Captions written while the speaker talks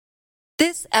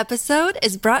This episode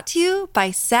is brought to you by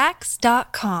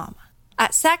Sax.com.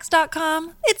 At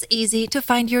Sax.com, it's easy to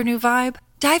find your new vibe.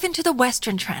 Dive into the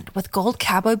Western trend with gold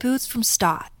cowboy boots from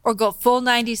Stott, or go full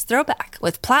 90s throwback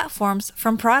with platforms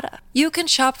from Prada. You can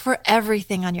shop for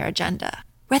everything on your agenda,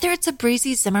 whether it's a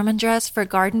breezy Zimmermann dress for a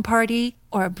garden party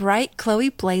or a bright Chloe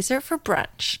blazer for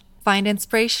brunch. Find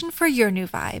inspiration for your new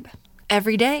vibe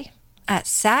every day at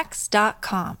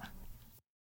Sax.com.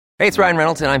 Hey, it's Ryan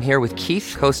Reynolds, and I'm here with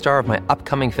Keith, co-star of my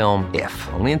upcoming film, If,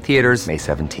 only in theaters May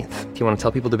 17th. Do you want to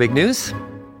tell people the big news?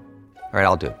 All right,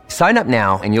 I'll do it. Sign up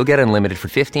now and you'll get unlimited for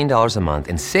 $15 a month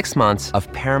and 6 months of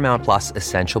Paramount Plus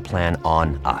Essential Plan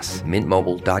on us.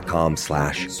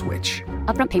 MintMobile.com/switch.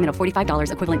 Upfront payment of $45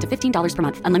 equivalent to $15 per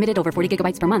month. Unlimited over 40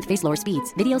 gigabytes per month. Face lower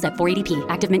speeds. Videos at 480p.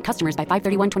 Active Mint customers by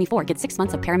 531.24 get 6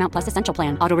 months of Paramount Plus Essential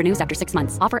Plan. Auto renews after 6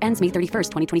 months. Offer ends May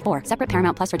 31st, 2024. Separate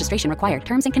Paramount Plus registration required.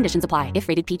 Terms and conditions apply if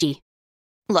rated PG.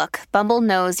 Look, Bumble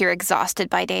knows you're exhausted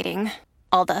by dating.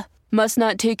 All the must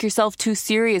not take yourself too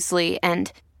seriously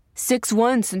and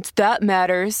 6'1" since that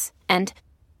matters. And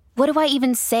what do I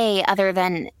even say other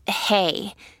than,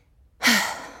 hey?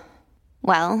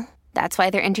 Well, that's why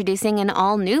they're introducing an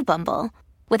all-new Bumble,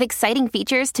 with exciting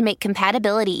features to make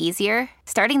compatibility easier,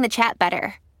 starting the chat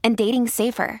better, and dating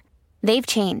safer. They've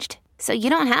changed, so you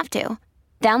don't have to.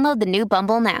 Download the new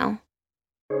Bumble now.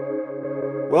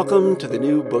 Welcome to the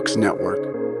New Books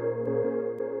Network.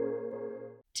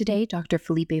 Today, Dr.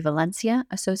 Felipe Valencia,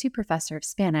 Associate Professor of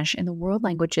Spanish in the World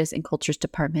Languages and Cultures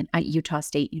Department at Utah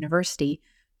State University,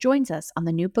 joins us on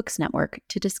the New Books Network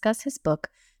to discuss his book,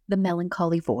 The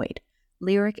Melancholy Void,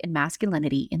 Lyric and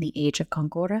Masculinity in the Age of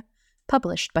Góngora,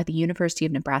 published by the University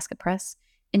of Nebraska Press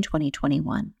in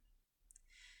 2021.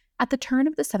 At the turn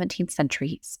of the 17th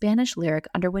century, Spanish lyric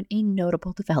underwent a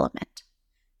notable development.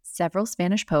 Several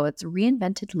Spanish poets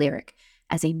reinvented lyric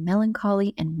as a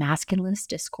melancholy and masculinist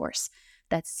discourse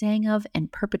that sang of and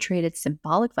perpetrated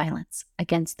symbolic violence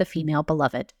against the female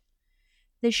beloved.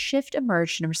 This shift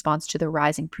emerged in response to the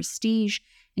rising prestige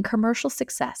and commercial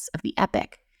success of the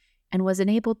epic and was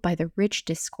enabled by the rich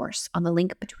discourse on the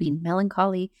link between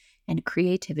melancholy and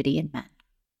creativity in men.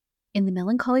 In The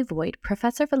Melancholy Void,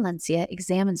 Professor Valencia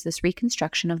examines this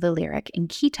reconstruction of the lyric in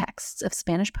key texts of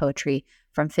Spanish poetry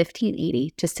from 1580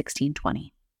 to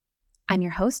 1620. I'm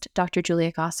your host, Dr.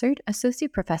 Julia Gossard,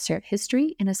 Associate Professor of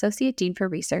History and Associate Dean for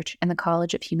Research in the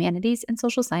College of Humanities and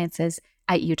Social Sciences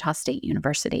at Utah State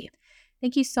University.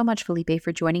 Thank you so much, Felipe,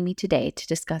 for joining me today to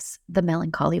discuss The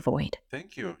Melancholy Void.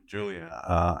 Thank you, Julia.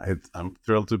 I'm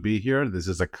thrilled to be here. This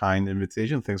is a kind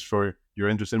invitation. Thanks for your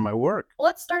interest in my work.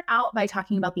 Let's start out by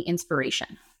talking about the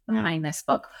inspiration behind this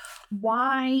book.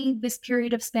 Why this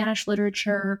period of Spanish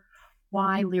literature?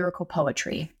 Why lyrical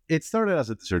poetry? It started as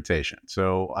a dissertation,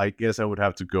 so I guess I would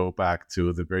have to go back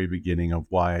to the very beginning of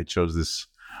why I chose this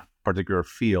particular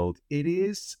field. It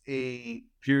is a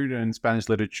period in Spanish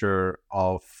literature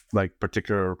of like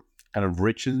particular kind of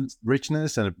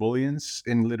richness and ebullience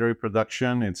in literary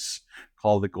production. It's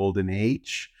called the Golden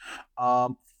Age.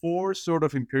 For sort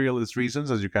of imperialist reasons,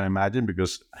 as you can imagine,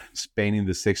 because Spain in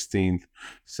the 16th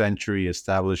century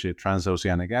established a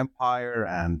transoceanic empire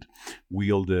and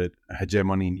wielded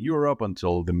hegemony in Europe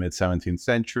until the mid-17th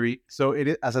century. So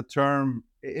it, as a term,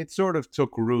 it sort of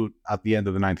took root at the end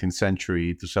of the 19th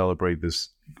century to celebrate this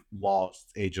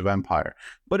lost age of empire.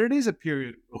 But it is a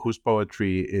period whose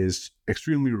poetry is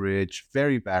extremely rich,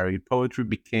 very varied. Poetry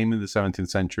became in the 17th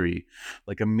century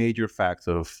like a major fact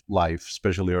of life,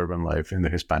 especially urban life in the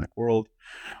Hispanic world,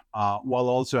 while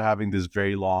also having this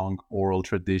very long oral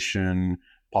tradition,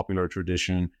 popular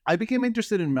tradition. I became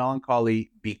interested in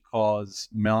melancholy because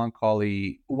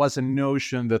melancholy was a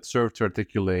notion that served to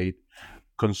articulate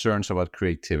concerns about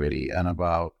creativity and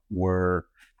about where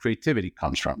creativity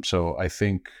comes from. So I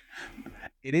think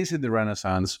it is in the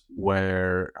Renaissance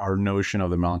where our notion of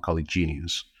the melancholy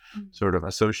genius, sort of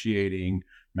associating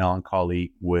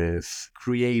melancholy with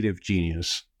creative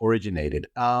genius, originated.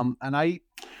 And I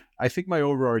think my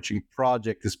overarching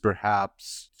project is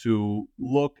perhaps to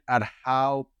look at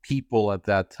how people at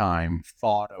that time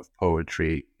thought of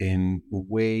poetry in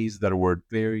ways that were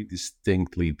very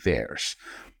distinctly theirs,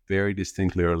 very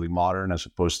distinctly early modern as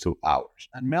opposed to ours.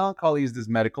 And melancholy is this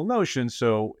medical notion,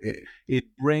 so it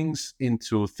brings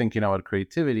into thinking about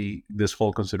creativity this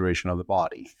whole consideration of the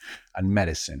body and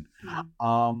medicine.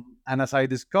 And as I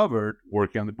discovered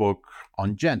working on the book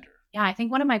on gender. Yeah, I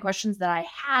think one of my questions that I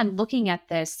had looking at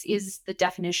this is the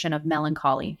definition of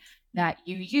melancholy that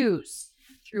you use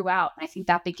throughout. And I think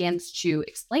that begins to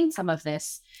explain some of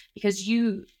this because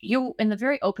you in the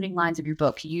very opening lines of your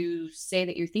book, you say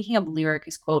that you're thinking of lyric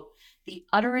as, quote, the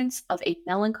utterance of a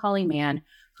melancholy man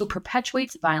who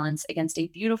perpetuates violence against a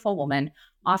beautiful woman,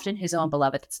 often his own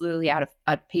beloved. It's literally out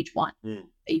of page 1 that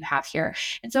you have here.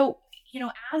 And so,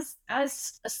 as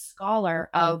a scholar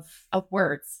of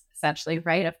words, essentially,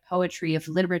 right, of poetry, of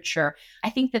literature, I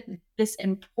think that this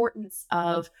importance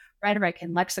of rhetoric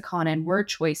and lexicon and word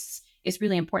choice is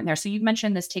really important there. So you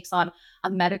mentioned this takes on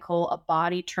a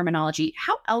body terminology.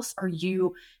 How else are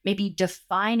you maybe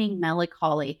defining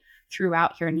melancholy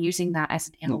throughout here and using that as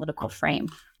an analytical frame?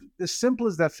 The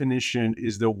simplest definition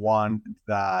is the one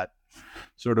that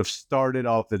sort of started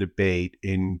off the debate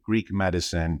in Greek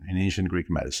medicine, in ancient Greek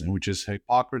medicine, which is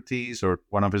Hippocrates, or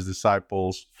one of his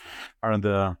disciples, around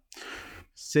the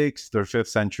 6th or 5th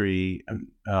century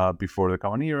before the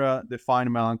Common Era,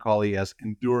 defined melancholy as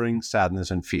enduring sadness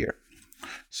and fear.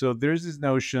 So there's this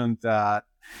notion that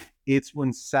it's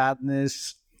when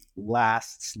sadness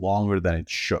lasts longer than it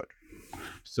should.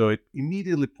 So it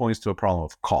immediately points to a problem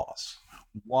of cause.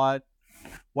 What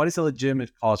is a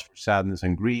legitimate cause for sadness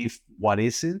and grief? What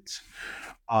isn't?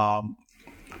 How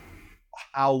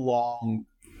long?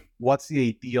 What's the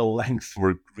ideal length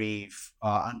for grief?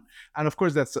 And of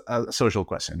course, that's a social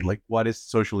question. Like, what is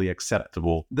socially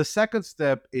acceptable? The second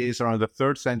step is around the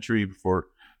 3rd century before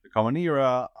the Common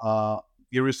Era.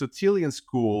 The Aristotelian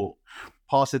school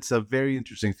posits a very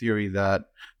interesting theory that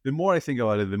the more I think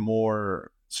about it, the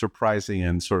more surprising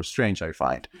and sort of strange I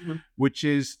find, which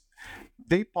is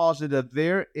they posit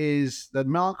that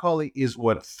melancholy is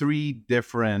what 3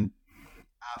 different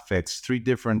affects, 3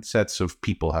 different sets of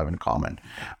people have in common.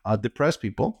 Depressed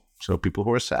people, so people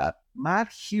who are sad, mad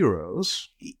heroes,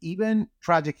 even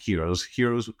tragic heroes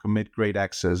who commit great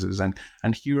excesses, and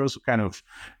heroes who kind of,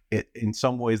 in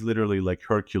some ways, literally like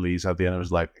Hercules at the end of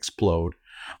his life, explode.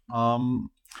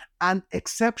 And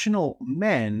exceptional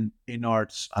men in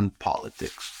arts and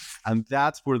politics. And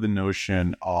that's where the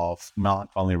notion of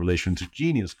melancholy in relation to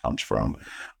genius comes from.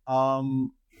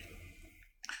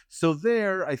 So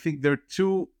I think there are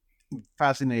 2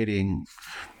 fascinating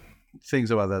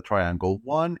things about that triangle.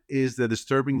 One is the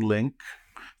disturbing link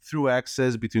through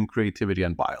excess between creativity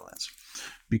and violence,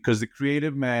 because the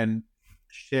creative men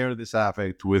share this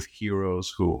affect with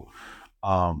heroes who,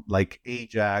 like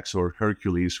Ajax or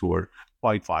Hercules, who are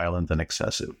quite violent and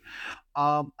excessive.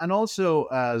 And also,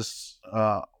 as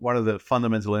one of the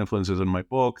fundamental influences in my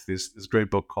book, this great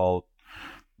book called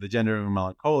The Gender of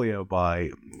Melancholia by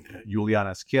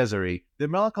Juliana Schiazzari, the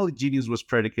melancholy genius was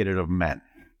predicated of men,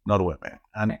 not women,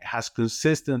 and it has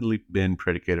consistently been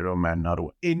predicated on men, not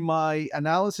women. In my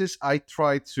analysis, I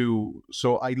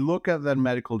look at that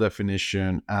medical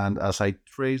definition, and as I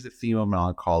trace the theme of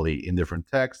melancholy in different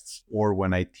texts, or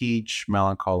when I teach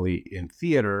melancholy in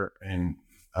theater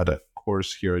at a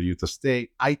course here at Utah State,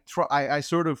 I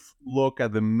sort of look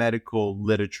at the medical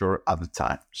literature at the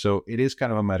time. So it is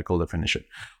kind of a medical definition.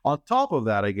 On top of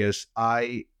that, I guess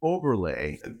I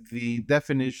overlay the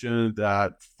definition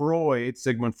that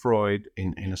Sigmund Freud,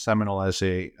 in a seminal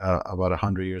essay about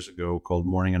 100 years ago called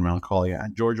Mourning and Melancholia,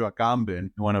 and Giorgio Agamben,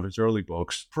 in one of his early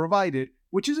books, provided,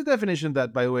 which is a definition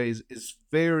that, by the way, is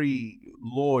very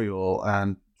loyal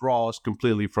and draws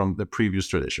completely from the previous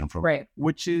tradition,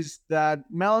 which is that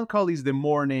melancholy is the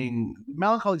mourning.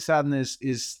 Melancholy sadness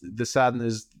is the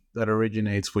sadness that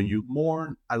originates when you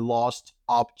mourn a lost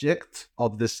object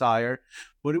of desire,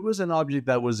 but it was an object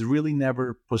that was really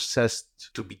never possessed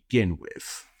to begin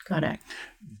with. Got it.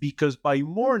 Because by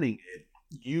mourning it,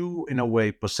 you, in a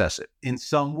way, possess it. In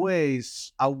some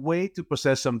ways, a way to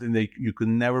possess something that you could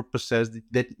never possess,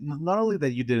 that not only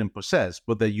that you didn't possess,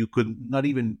 but that you could not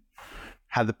even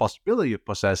have the possibility of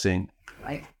possessing,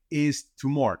 is to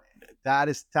mourn. That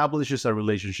establishes a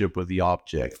relationship with the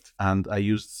object. And I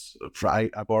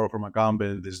borrow from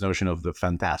Agamben this notion of the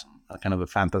phantasm, kind of a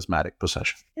phantasmatic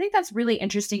possession. I think that's really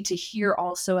interesting to hear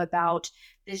also about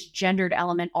this gendered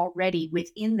element already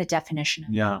within the definition of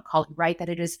melancholy, right? That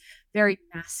it is very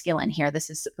masculine here. This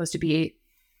is supposed to be,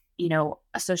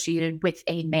 associated with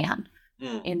a man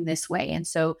in this way. And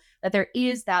so that there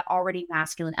is that already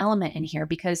masculine element in here,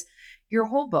 because your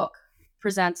whole book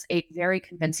presents a very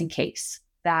convincing case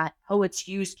that poets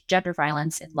used gender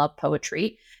violence in love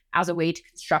poetry as a way to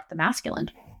construct the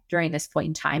masculine during this point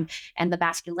in time and the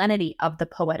masculinity of the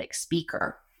poetic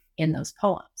speaker in those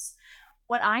poems.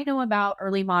 What I know about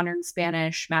early modern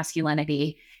Spanish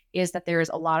masculinity is that there is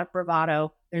a lot of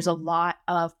bravado. There's a lot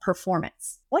of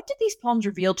performance. What did these poems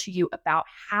reveal to you about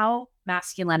how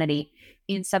masculinity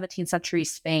in 17th century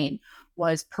Spain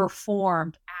was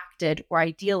performed, acted, or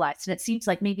idealized? And it seems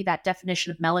like maybe that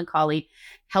definition of melancholy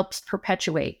helps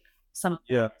perpetuate some of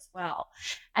that as well.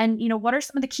 And, what are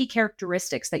some of the key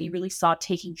characteristics that you really saw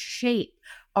taking shape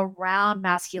around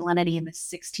masculinity in the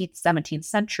 16th, 17th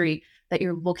century that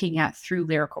you're looking at through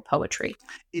lyrical poetry?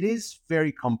 It is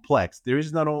very complex. There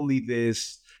is not only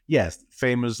this, yes,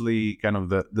 famously kind of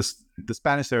the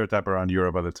Spanish stereotype around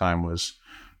Europe at the time was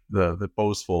the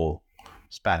boastful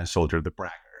Spanish soldier, the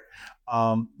bragger.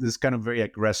 This kind of very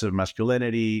aggressive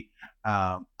masculinity.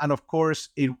 And of course,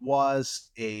 it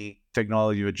was a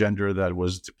technology of a gender that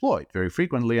was deployed very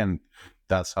frequently. And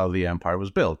that's how the empire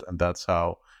was built. And that's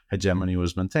how hegemony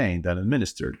was maintained and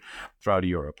administered throughout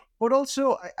Europe. But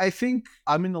also, I think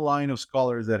I'm in the line of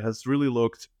scholars that has really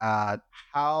looked at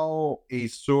how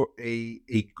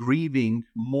a grieving,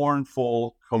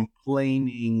 mournful,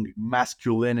 complaining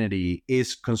masculinity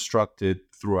is constructed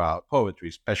throughout poetry,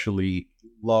 especially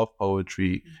love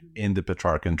poetry in the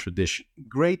Petrarchan tradition.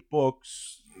 Great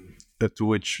books to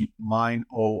which mine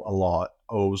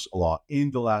owes a lot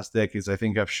in the last decades, I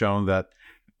think, have shown that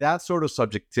sort of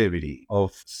subjectivity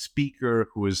of speaker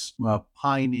who is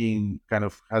pining, kind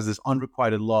of has this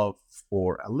unrequited love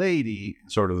for a lady,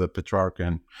 sort of the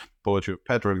Petrarchan poetry of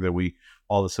Petrarch that we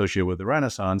all associate with the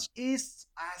Renaissance, is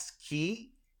as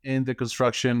key in the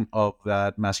construction of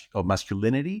that of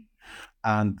masculinity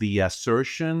and the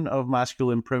assertion of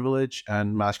masculine privilege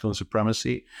and masculine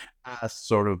supremacy as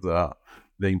sort of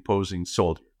the imposing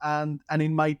soldier. And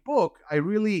in my book, I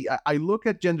look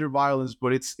at gender violence,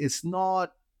 but it's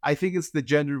not. I think it's the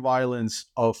gender violence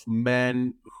of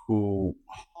men who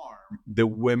harm the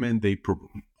women they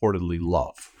purportedly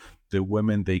love, the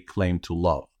women they claim to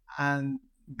love. And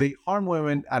they harm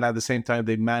women, and at the same time,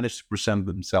 they manage to present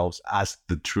themselves as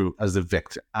the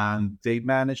victim. And they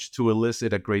manage to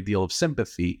elicit a great deal of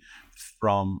sympathy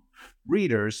from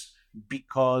readers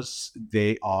because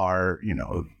they are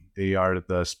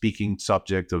the speaking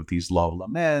subject of these love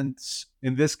laments.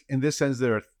 In this sense,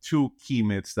 there are two key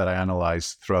myths that I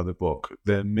analyze throughout the book.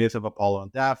 The myth of Apollo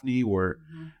and Daphne, where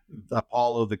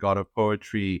Apollo, the god of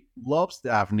poetry, loves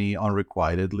Daphne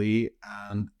unrequitedly,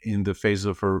 and in the face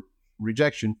of her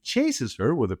rejection, chases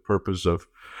her with the purpose of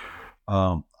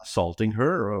assaulting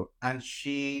her, and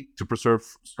to preserve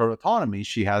her autonomy,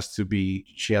 she has to be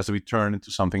turned into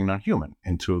something non-human,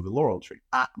 into the laurel tree.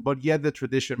 But yet the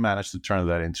tradition managed to turn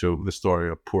that into the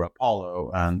story of poor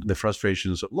Apollo and the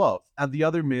frustrations of love. And the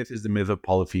other myth is the myth of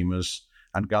Polyphemus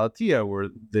and Galatea, where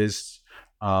this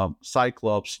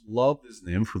Cyclops loved this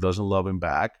nymph who doesn't love him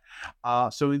back.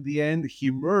 So in the end,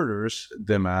 he murders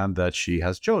the man that she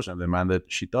has chosen, the man that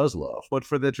she does love. But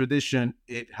for the tradition,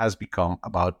 it has become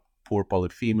about poor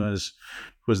Polyphemus,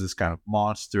 who is this kind of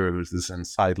monster, who's this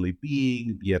unsightly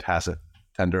being, yet has a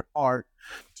tender heart.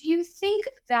 Do you think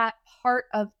that part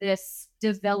of this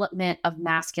development of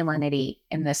masculinity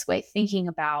in this way, thinking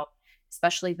about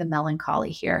especially the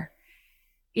melancholy here,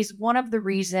 is one of the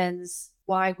reasons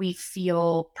why we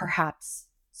feel perhaps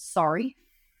sorry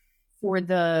for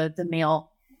the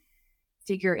male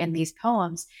figure in these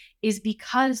poems, is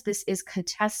because this is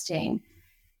contesting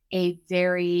a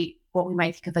very, what we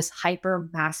might think of as hyper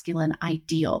masculine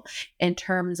ideal in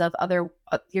terms of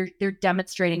they're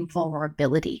demonstrating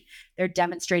vulnerability. They're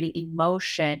demonstrating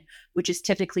emotion, which is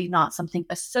typically not something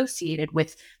associated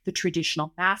with the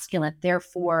traditional masculine.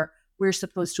 Therefore, we're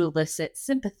supposed to elicit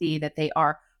sympathy that they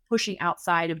are pushing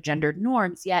outside of gendered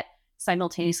norms, yet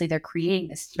simultaneously they're creating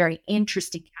this very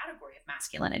interesting category of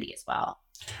masculinity as well.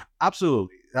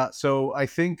 Absolutely. So I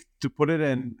think to put it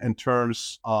in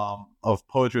terms of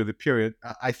poetry of the period,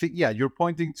 I think, you're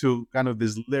pointing to kind of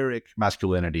this lyric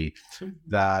masculinity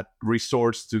that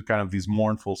resorts to kind of these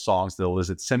mournful songs that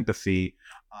elicit sympathy.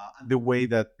 The way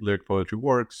that lyric poetry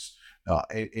works,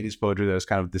 it is poetry that is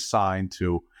kind of designed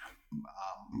to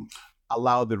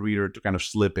allow the reader to kind of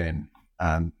slip in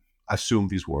and assume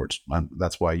these words. And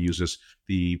that's why it uses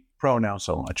the pronouns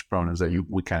so much, pronouns that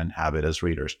we can inhabit as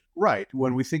readers. Right.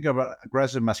 When we think about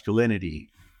aggressive masculinity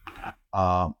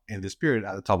in this period,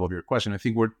 at the top of your question, I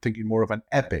think we're thinking more of an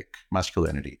epic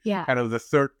masculinity. Yeah. Kind of the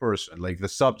third person, like the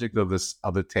subject of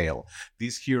the tale.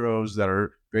 These heroes that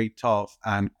are very tough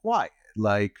and quiet.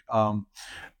 Like,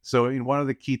 so in one of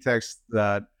the key texts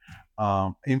that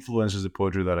influences the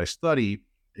poetry that I study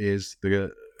is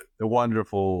the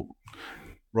wonderful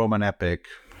Roman epic,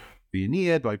 the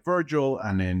Aeneid by Virgil.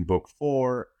 And in book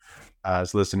 4,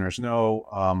 as listeners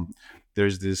know,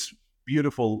 there's this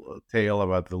beautiful tale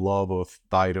about the love of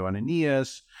Dido and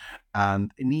Aeneas.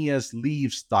 And Aeneas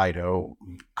leaves Dido,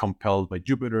 compelled by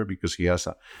Jupiter, because he has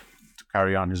to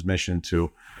carry on his mission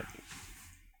to,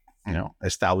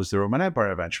 establish the Roman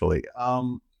Empire eventually.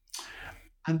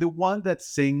 And the one that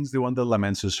sings, the one that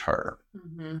laments is her.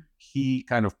 Mm-hmm. He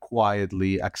kind of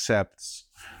quietly accepts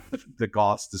the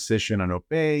god's decision and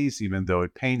obeys, even though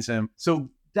it pains him. So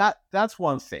that's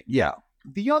one thing. Yeah.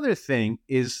 The other thing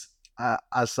is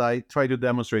as I try to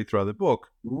demonstrate throughout the book,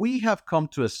 we have come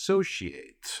to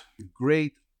associate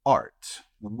great art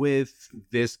with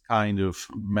this kind of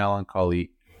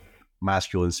melancholy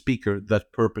masculine speaker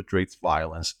that perpetrates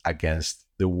violence against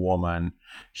the woman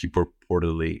he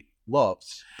purportedly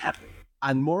loves.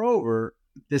 And moreover,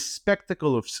 the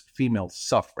spectacle of female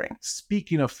suffering,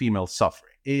 speaking of female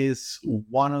suffering, is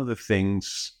one of the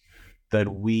things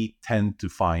that we tend to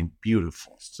find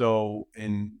beautiful. So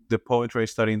in the poetry I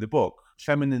study in the book,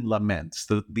 feminine laments,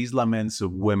 these laments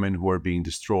of women who are being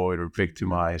destroyed or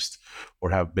victimized or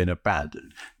have been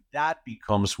abandoned, that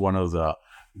becomes one of the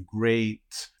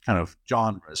great kind of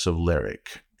genres of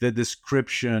lyric. The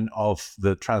description of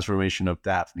the transformation of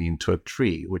Daphne into a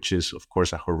tree, which is, of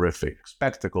course, a horrific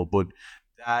spectacle, but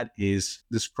that is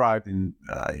described in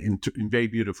very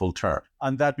beautiful terms.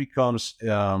 And that becomes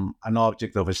an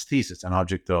object of aesthesis, an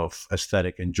object of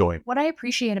aesthetic enjoyment. What I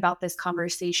appreciate about this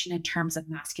conversation in terms of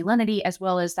masculinity, as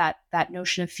well as that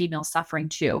notion of female suffering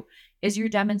too, is you're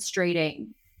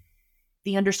demonstrating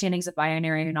the understandings of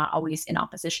binary are not always in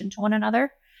opposition to one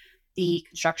another. The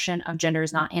construction of gender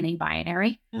is not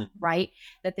binary, right?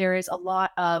 That there is a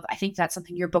lot of, I think that's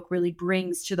something your book really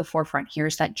brings to the forefront here,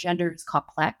 is that gender is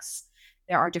complex.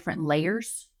 There are different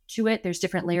layers to it. There's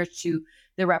different layers to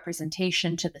the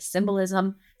representation, to the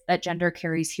symbolism that gender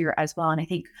carries here as well. And I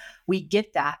think we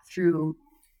get that through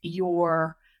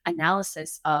your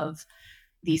analysis of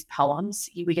these poems.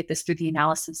 We get this through the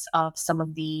analysis of some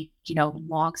of the,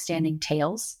 long-standing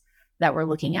tales that we're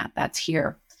looking at that's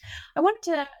here. I wanted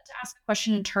to ask a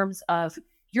question in terms of,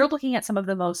 you're looking at some of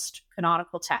the most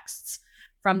canonical texts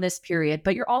from this period,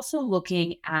 but you're also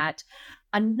looking at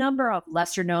a number of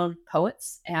lesser known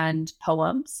poets and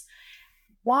poems.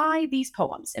 Why these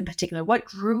poems in particular? What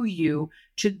drew you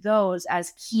to those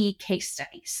as key case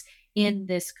studies in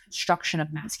this construction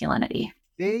of masculinity?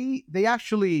 They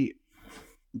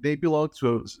belong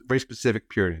to a very specific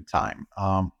period in time.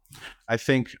 I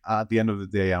think at the end of the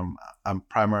day, I'm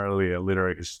primarily a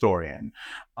literary historian.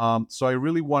 So I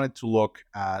really wanted to look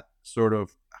at sort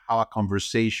of how a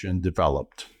conversation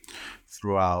developed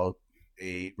throughout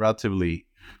a relatively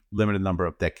limited number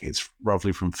of decades,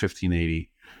 roughly from 1580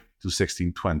 to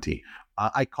 1620.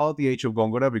 I call it the age of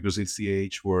Góngora because it's the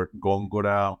age where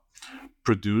Góngora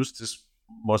produced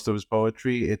most of his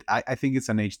poetry. I think it's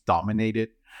an age dominated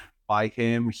by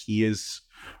him. He is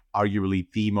arguably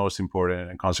the most important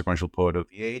and consequential poet of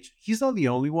the age. He's not the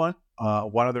only one.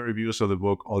 One of the reviews of the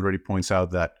book already points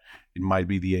out that it might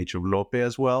be the age of Lope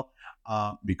as well,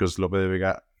 because Lope de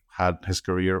Vega had his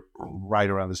career right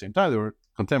around the same time. They were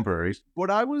contemporaries.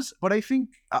 But I think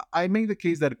I make the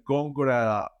case that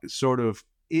Góngora sort of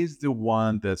is the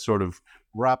one that sort of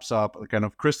wraps up, kind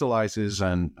of crystallizes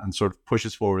and sort of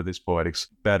pushes forward this poetics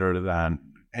better than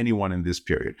anyone in this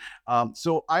period.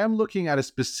 So I am looking at a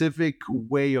specific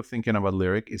way of thinking about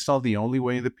lyric. It's not the only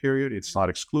way in the period. It's not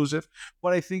exclusive,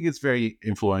 but I think it's very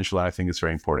influential and I think it's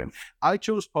very important. I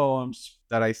chose poems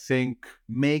that I think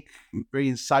make very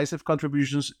incisive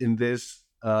contributions in this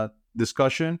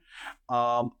discussion.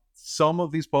 Some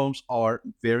of these poems are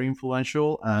very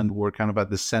influential and were kind of at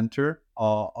the center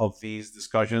of these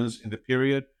discussions in the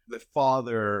period. The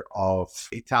father of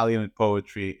Italian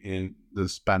poetry in the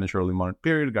Spanish early modern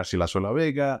period, Garcilaso la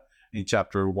Vega. In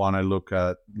chapter 1, I look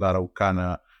at La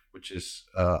Araucana, which is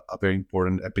a very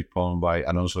important epic poem by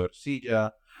Alonso de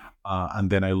Ercilla. And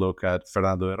then I look at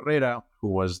Fernando Herrera, who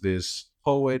was this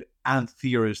poet and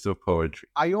theorist of poetry.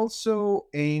 I also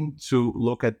aim to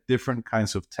look at different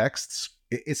kinds of texts.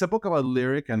 It's a book about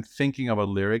lyric and thinking about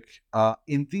lyric.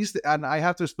 And I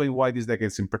have to explain why these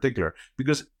decades in particular,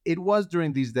 because it was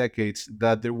during these decades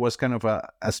that there was kind of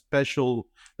a special,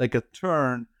 like a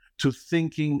turn to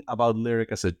thinking about lyric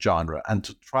as a genre and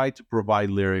to try to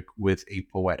provide lyric with a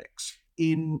poetics.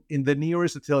 In the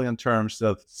neo-Aristotelian terms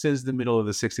that since the middle of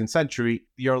the 16th century,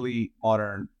 the early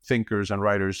modern thinkers and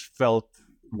writers felt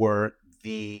were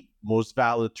the most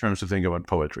valid terms to think about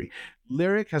poetry.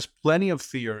 Lyric has plenty of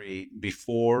theory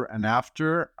before and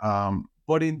after,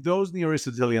 but in those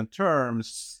neo-Aristotelian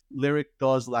terms, lyric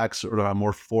does lack sort of a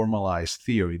more formalized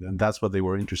theory, and that's what they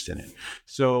were interested in.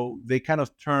 So they kind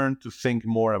of turned to think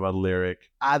more about lyric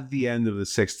at the end of the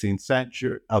 16th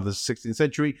century.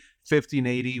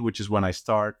 1580, which is when I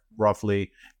start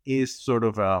roughly, is sort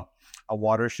of a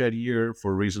watershed year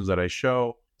for reasons that I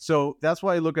show. So that's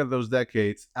why I look at those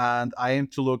decades, and I aim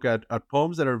to look at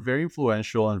poems that are very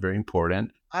influential and very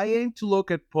important. I aim to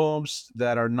look at poems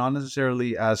that are not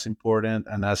necessarily as important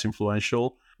and as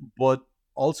influential, but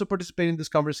also participate in this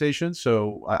conversation.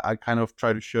 So I kind of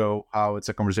try to show how it's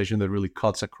a conversation that really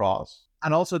cuts across.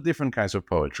 And also different kinds of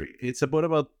poetry. It's a book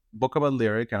about book about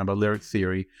lyric and about lyric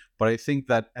theory, but I think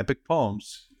that epic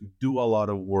poems do a lot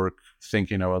of work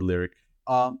thinking about lyric.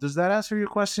 Does that answer your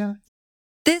question?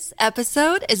 This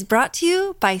episode is brought to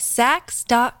you by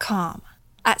Sax.com.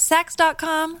 At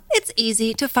Sax.com, it's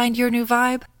easy to find your new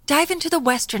vibe. Dive into the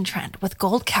Western trend with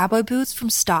gold cowboy boots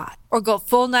from Stott, or go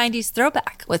full 90s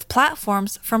throwback with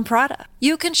platforms from Prada.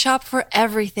 You can shop for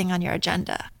everything on your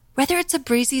agenda, whether it's a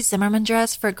breezy Zimmermann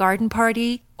dress for a garden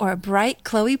party or a bright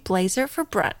Chloe blazer for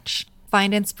brunch.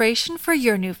 Find inspiration for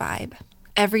your new vibe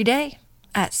every day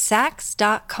at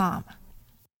Sax.com.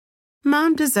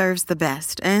 Mom deserves the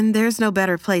best, and there's no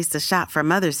better place to shop for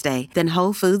Mother's Day than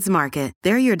Whole Foods Market.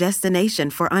 They're your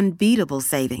destination for unbeatable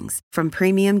savings, from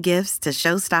premium gifts to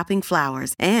show-stopping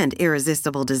flowers and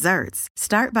irresistible desserts.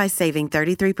 Start by saving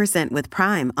 33% with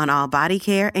Prime on all body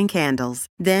care and candles.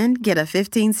 Then get a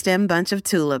 15-stem bunch of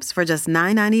tulips for just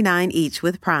 $9.99 each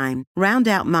with Prime. Round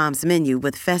out Mom's menu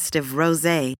with festive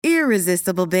rosé,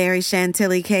 irresistible berry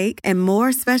chantilly cake, and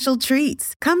more special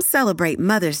treats. Come celebrate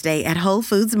Mother's Day at Whole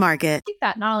Foods Market. I think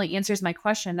that not only answers my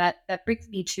question, that brings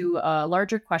me to a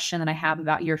larger question that I have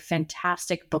about your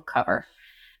fantastic book cover.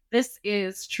 This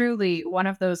is truly one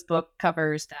of those book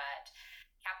covers that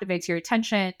captivates your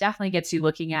attention, definitely gets you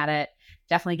looking at it,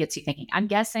 definitely gets you thinking. I'm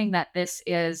guessing that this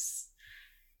is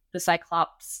the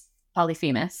Cyclops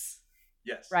Polyphemus.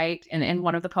 Yes. Right. And in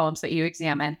one of the poems that you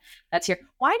examine, that's here.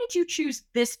 Why did you choose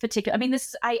this particular? I mean,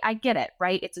 this, I get it,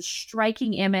 right? It's a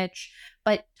striking image,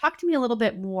 but talk to me a little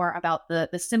bit more about the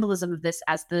symbolism of this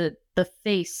as the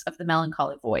face of the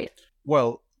melancholy void.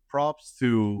 Well, props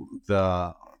to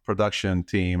the production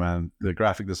team and the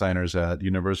graphic designers at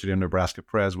University of Nebraska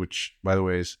Press, which, by the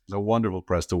way, is a wonderful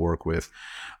press to work with.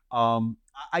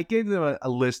 I gave them a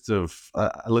list of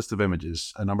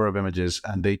images, a number of images,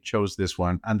 and they chose this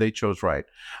one, and they chose right.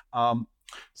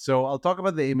 So I'll talk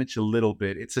about the image a little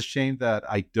bit. It's a shame that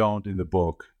I don't in the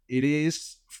book. It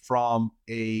is from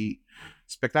a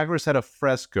spectacular set of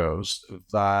frescoes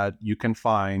that you can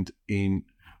find in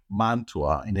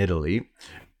Mantua in Italy,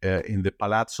 in the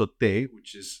Palazzo Te,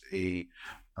 which is a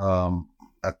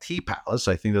tea palace.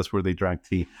 I think that's where they drank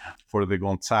tea for the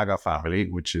Gonzaga family,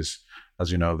 which is,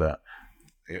 as you know,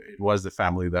 it was the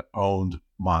family that owned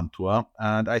Mantua,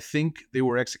 and I think they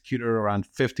were executed around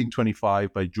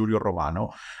 1525 by Giulio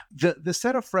Romano. The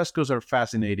set of frescoes are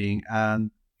fascinating, and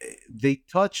they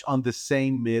touch on the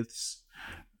same myths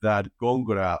that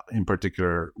Góngora in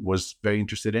particular was very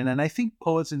interested in, and I think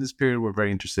poets in this period were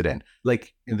very interested in,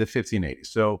 like in the 1580s.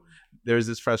 So there's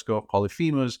this fresco of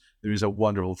Polyphemus. There is a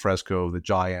wonderful fresco of the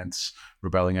giants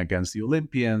rebelling against the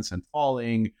Olympians and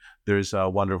falling. There's a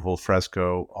wonderful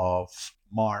fresco of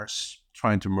Mars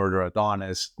trying to murder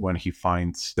Adonis when he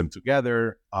finds them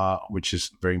together, which is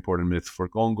a very important myth for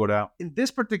Góngora. In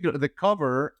this particular, the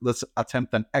cover, let's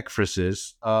attempt an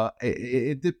ekphrasis.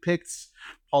 It depicts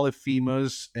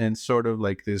Polyphemus in sort of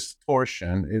like this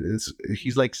torsion.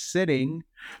 He's like sitting,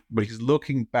 but he's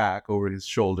looking back over his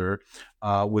shoulder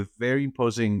with very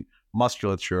imposing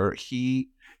musculature.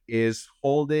 He is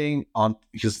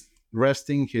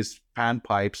resting his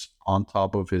panpipes on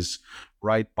top of his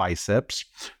right biceps.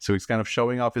 So he's kind of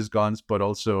showing off his guns, but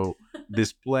also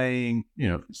displaying,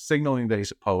 signaling that he's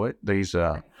a poet,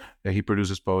 that he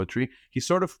produces poetry. He's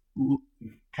sort of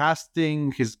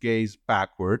casting his gaze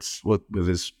backwards with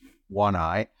his one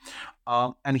eye.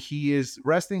 And he is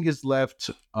resting his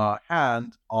left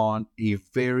hand on a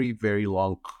very, very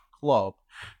long club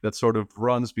that sort of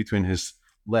runs between his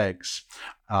legs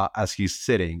as he's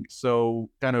sitting. So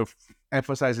kind of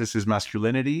emphasizes his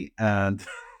masculinity and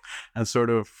sort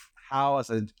of how, as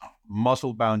a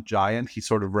muscle-bound giant, he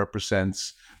sort of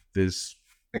represents this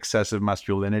excessive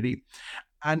masculinity.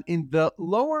 And in the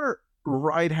lower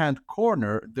right-hand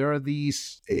corner, there are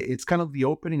these, it's kind of the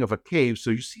opening of a cave. So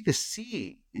you see the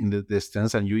sea in the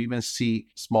distance, and you even see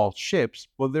small ships.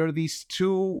 Well, there are these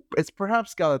two, it's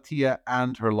perhaps Galatea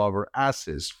and her lover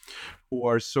Acis, who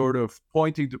are sort of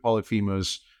pointing to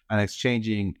Polyphemus and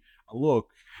exchanging a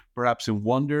look, perhaps in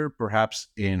wonder, perhaps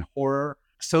in horror.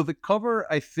 So the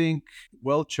cover, I think,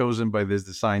 well chosen by this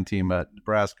design team at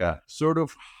Nebraska, sort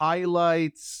of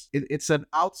highlights, it's an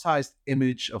outsized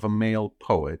image of a male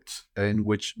poet in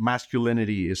which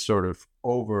masculinity is sort of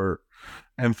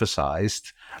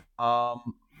overemphasized. And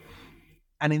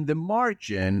in the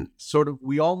margin, sort of,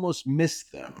 we almost miss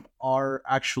them, are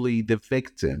actually the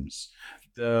victims,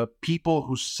 the people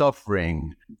whose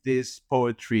suffering this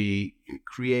poetry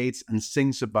creates and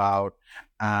sings about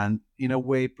and in a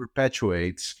way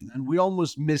perpetuates. And we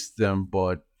almost miss them,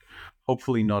 but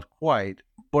hopefully not quite.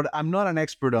 But I'm not an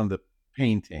expert on the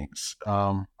paintings.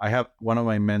 I have one of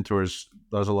my mentors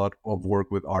does a lot of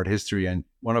work with art history, and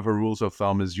one of her rules of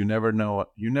thumb is you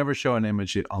never show an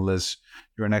image unless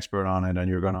you're an expert on it and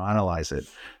you're going to analyze it.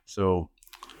 So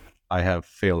I have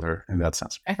failed her in that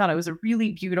sense. I thought it was a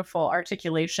really beautiful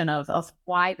articulation of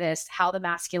why how the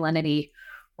masculinity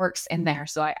works in there.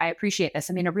 So I appreciate this.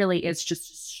 I mean, it really is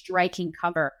just a striking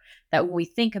cover that when we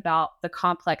think about the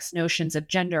complex notions of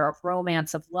gender, of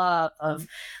romance, of love, of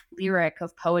lyric,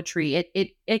 of poetry,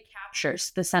 it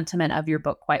captures the sentiment of your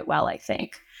book quite well, I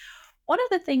think. One of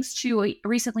the things, too,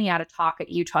 recently at a talk at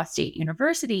Utah State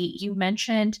University, you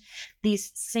mentioned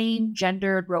these same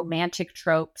gendered romantic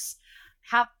tropes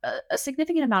have a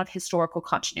significant amount of historical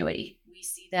continuity. We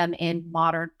see them in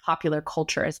modern popular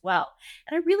culture as well.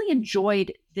 And I really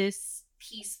enjoyed this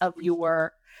piece of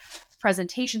your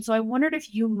presentation. So I wondered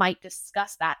if you might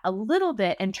discuss that a little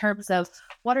bit in terms of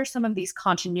what are some of these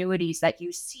continuities that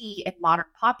you see in modern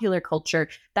popular culture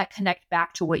that connect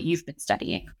back to what you've been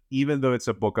studying. Even though it's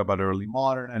a book about early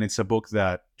modern, and it's a book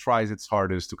that tries its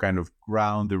hardest to kind of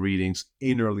ground the readings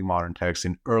in early modern texts,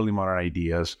 in early modern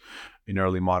ideas, in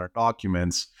early modern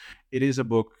documents, it is a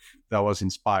book that was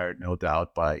inspired, no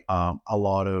doubt, by a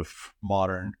lot of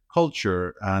modern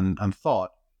culture and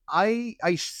thought.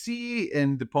 I see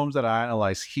in the poems that I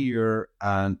analyze here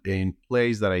and in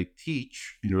plays that I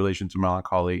teach in relation to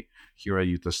melancholy here at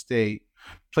Utah State,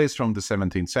 plays from the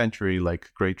 17th century, like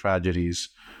great tragedies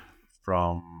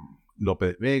from Lope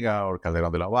de Vega or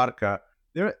Calderón de la Barca.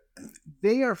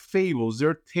 They are fables.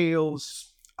 They're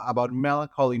tales about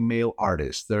melancholy male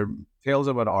artists. They're tales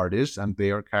about artists, and they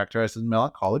are characterized as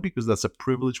melancholy because that's a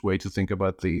privileged way to think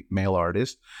about the male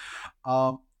artist.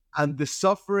 And the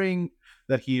suffering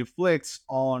that he inflicts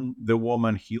on the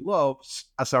woman he loves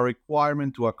as a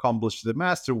requirement to accomplish the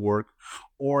masterwork,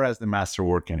 or as the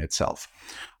masterwork in itself.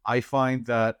 I find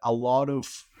that a lot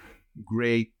of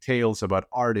great tales about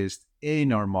artists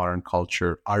in our modern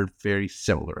culture are very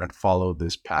similar and follow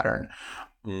this pattern.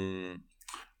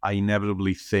 I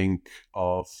inevitably think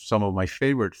of some of my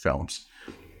favorite films,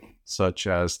 such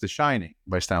as The Shining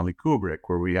by Stanley Kubrick,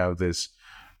 where we have this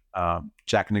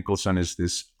Jack Nicholson is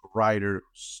this writer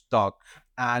stuck,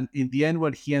 and in the end,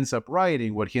 what he ends up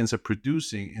writing, what he ends up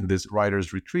producing in this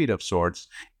writer's retreat of sorts,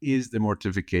 is the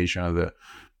mortification of the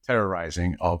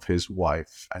terrorizing of his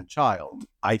wife and child.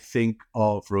 I think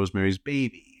of Rosemary's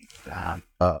Baby,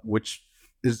 which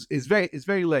is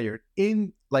very layered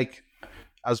in, like,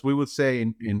 as we would say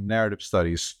in narrative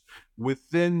studies,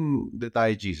 within the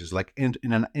diegesis, like in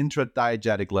an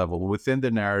intradiegetic level, within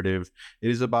the narrative, it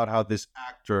is about how this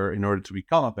actor, in order to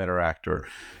become a better actor,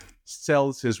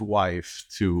 sells his wife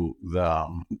to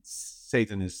the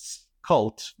Satanist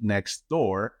cult next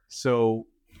door. So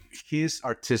his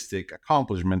artistic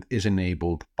accomplishment is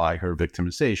enabled by her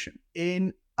victimization.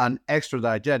 In an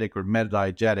extradiegetic or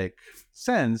metadiegetic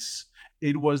sense,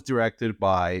 it was directed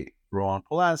by Roman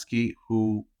Polanski,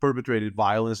 who perpetrated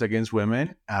violence against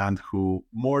women and who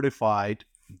mortified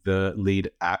the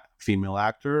lead female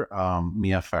actor,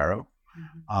 Mia Farrow.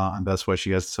 And that's why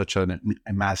she has such an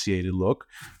emaciated look.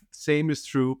 Same is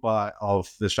true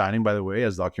of The Shining, by the way,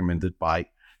 as documented by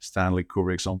Stanley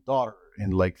Kubrick's own daughter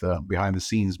in like the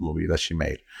behind-the-scenes movie that she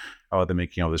made about the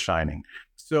making of The Shining.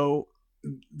 So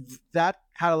that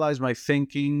catalyzed my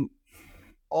thinking.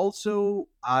 Also,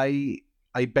 I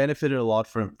benefited a lot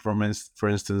from for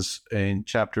instance, in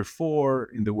chapter 4,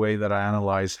 in the way that I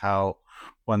analyze how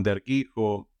Juan de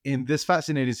Arquijo, in this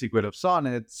fascinating sequence of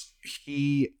sonnets,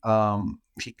 he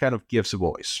kind of gives a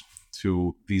voice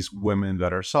to these women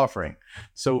that are suffering.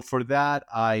 So for that,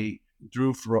 I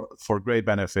drew for great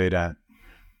benefit and,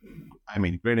 I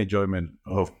mean, great enjoyment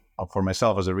for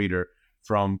myself as a reader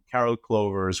from Carol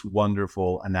Clover's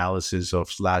wonderful analysis of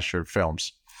slasher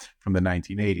films from the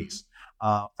 1980s.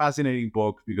 Fascinating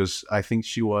book because I think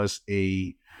she was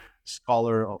a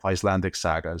scholar of Icelandic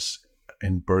sagas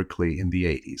in Berkeley in the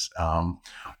 80s.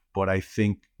 But I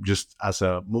think just as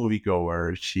a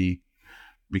moviegoer, she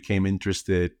became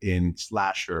interested in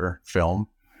slasher film,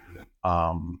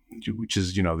 which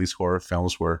is, you know, these horror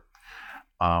films where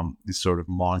these sort of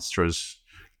monstrous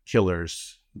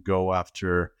killers go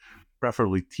after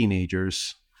preferably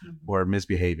teenagers who are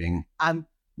misbehaving. And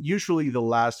usually the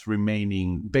last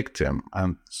remaining victim,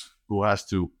 and who has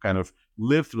to kind of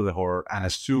live through the horror and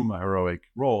assume a heroic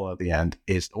role at the end,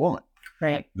 is the woman,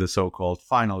 right? The so-called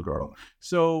final girl.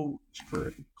 So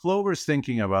Clover's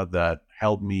thinking about that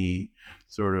helped me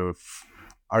sort of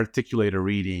articulate a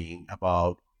reading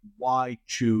about why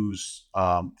choose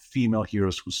female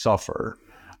heroes who suffer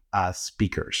as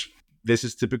speakers. This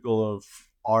is typical of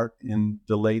art in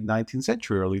the late 19th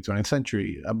century, early 20th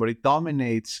century, but it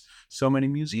dominates so many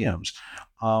museums.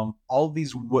 All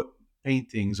these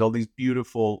paintings, all these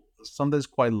beautiful, sometimes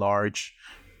quite large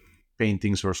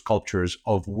paintings or sculptures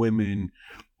of women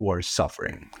who are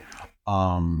suffering,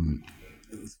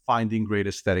 finding great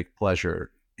aesthetic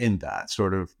pleasure in that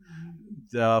sort of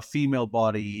the female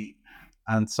body,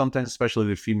 and sometimes especially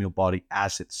the female body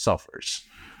as it suffers,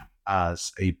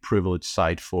 as a privileged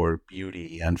site for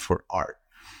beauty and for art.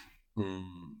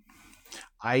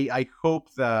 I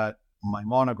hope that my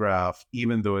monograph,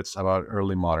 even though it's about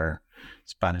early modern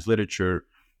Spanish literature,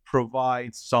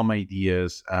 provides some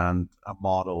ideas and a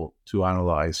model to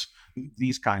analyze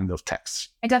these kind of texts.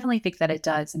 I definitely think that it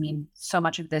does. I mean, so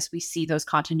much of this, we see those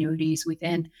continuities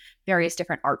within various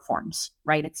different art forms,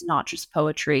 right? It's not just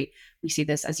poetry. We see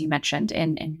this, as you mentioned,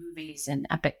 in movies and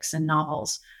epics and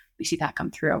novels. We see that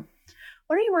come through.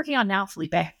 What are you working on now,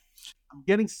 Felipe? I'm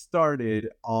getting started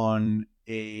on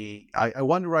I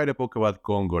want to write a book about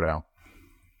Góngora.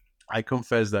 I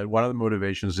confess that one of the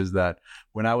motivations is that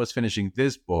when I was finishing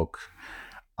this book,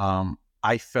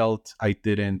 I felt I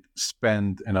didn't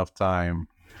spend enough time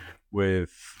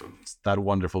with that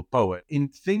wonderful poet. In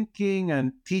thinking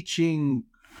and teaching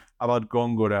about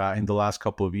Góngora in the last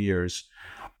couple of years,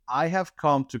 I have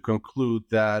come to conclude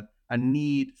that a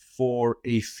need for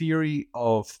a theory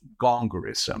of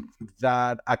Góngorism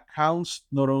that accounts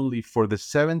not only for the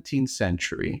 17th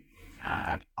century,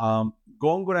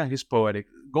 Góngora and his poetic,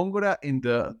 Góngora in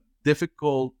the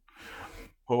difficult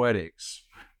poetics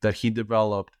that he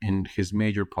developed in his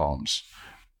major poems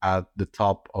at the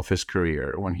top of his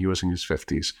career when he was in his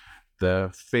 50s.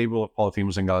 The Fable of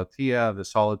Polyphemus and Galatea, the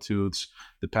Solitudes,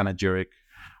 the Panegyric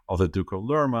of the Duke of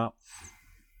Lerma.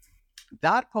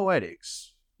 That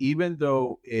poetics, even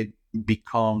though it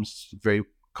becomes very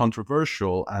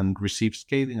controversial and receives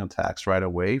scathing attacks right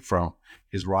away from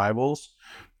his rivals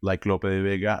like Lope de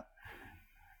Vega,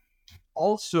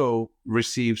 also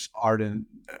earns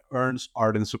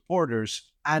ardent supporters.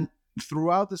 And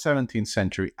throughout the 17th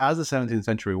century, as the 17th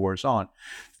century wears on,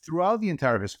 throughout the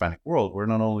entire Hispanic world, we're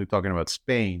not only talking about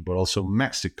Spain, but also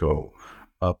Mexico,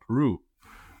 Peru,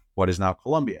 what is now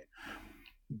Colombia,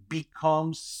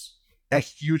 becomes a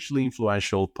hugely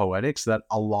influential poetics that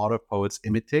a lot of poets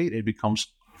imitate. It becomes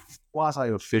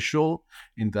quasi-official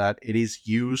in that it is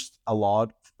used a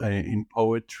lot in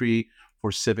poetry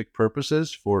for civic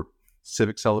purposes, for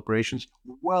civic celebrations,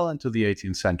 well into the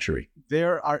 18th century.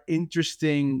 There are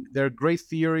great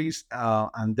theories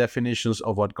and definitions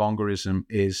of what Góngorism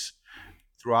is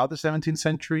throughout the 17th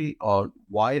century, or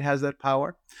why it has that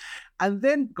power. And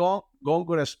then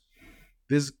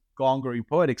this Góngora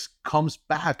poetics comes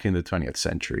back in the 20th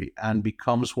century and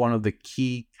becomes one of the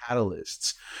key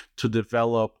catalysts to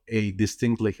develop a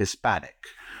distinctly Hispanic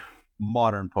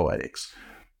modern poetics.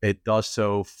 It does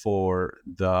so for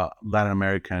the Latin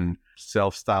American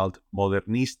self-styled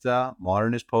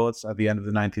modernist poets at the end of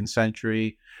the 19th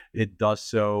century. It does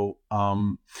so,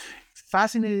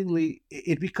 fascinatingly,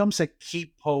 it becomes a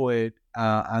key poet,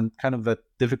 and kind of the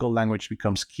difficult language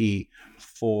becomes key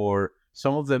for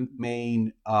some of the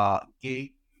main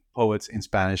gay poets in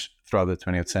Spanish throughout the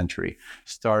 20th century,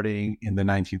 starting in the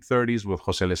 1930s with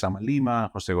José Lezama Lima,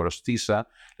 José Gorostiza,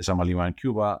 Lezama Lima in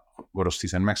Cuba,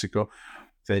 Gorostiza in Mexico,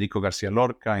 Federico García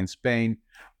Lorca in Spain,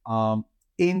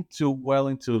 into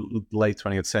the late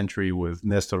 20th century with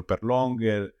Néstor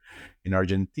Perlonguer in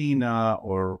Argentina,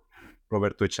 or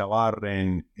Roberto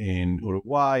Echavarren in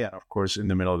Uruguay, and of course in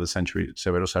the middle of the century,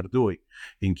 Severo Sarduy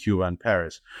in Cuba and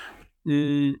Paris.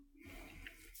 I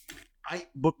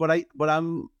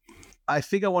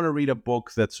think I want to read a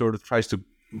book that sort of tries to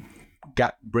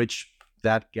bridge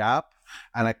that gap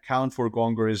and account for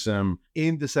Góngorism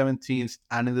in the 17th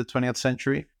and in the 20th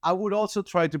century. I would also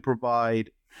try to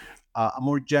provide a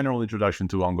more general introduction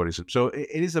to Góngorism. So it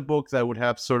is a book that would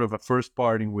have sort of a first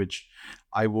part in which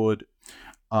I would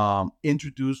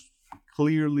introduce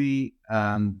clearly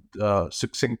and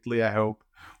succinctly, I hope,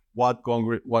 who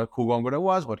Góngora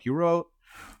was, what he wrote,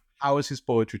 how is his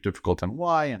poetry difficult and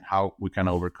why, and how we can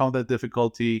overcome that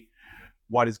difficulty.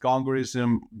 What is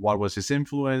Góngorism? What was his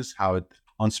influence? How it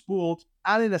unspooled?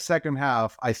 And in the second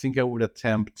half, I think I would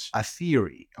attempt a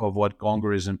theory of what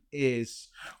Góngorism is,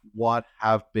 what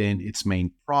have been its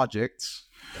main projects,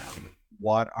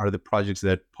 what are the projects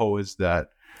that poets that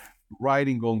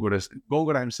writing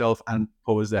Góngora himself and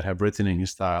poets that have written in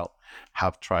his style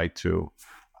have tried to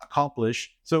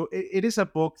accomplish. So it is a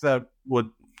book that would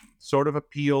sort of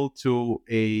appeal to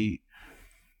a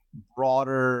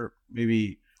broader,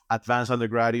 maybe advanced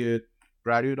undergraduate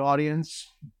audience,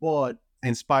 but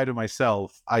in spite of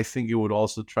myself, I think it would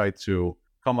also try to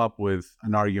come up with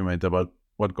an argument about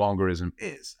what Góngorism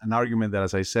is. An argument that,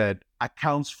 as I said,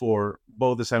 accounts for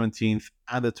both the 17th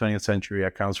and the 20th century,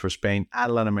 accounts for Spain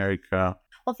and Latin America.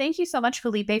 Well, thank you so much,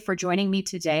 Felipe, for joining me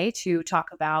today to talk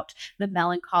about the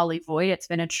Melancholy Void. It's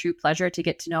been a true pleasure to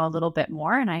get to know a little bit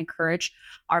more, and I encourage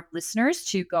our listeners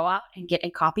to go out and get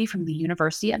a copy from the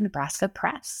University of Nebraska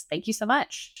Press. Thank you so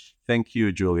much. Thank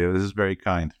you, Julia. This is very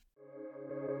kind.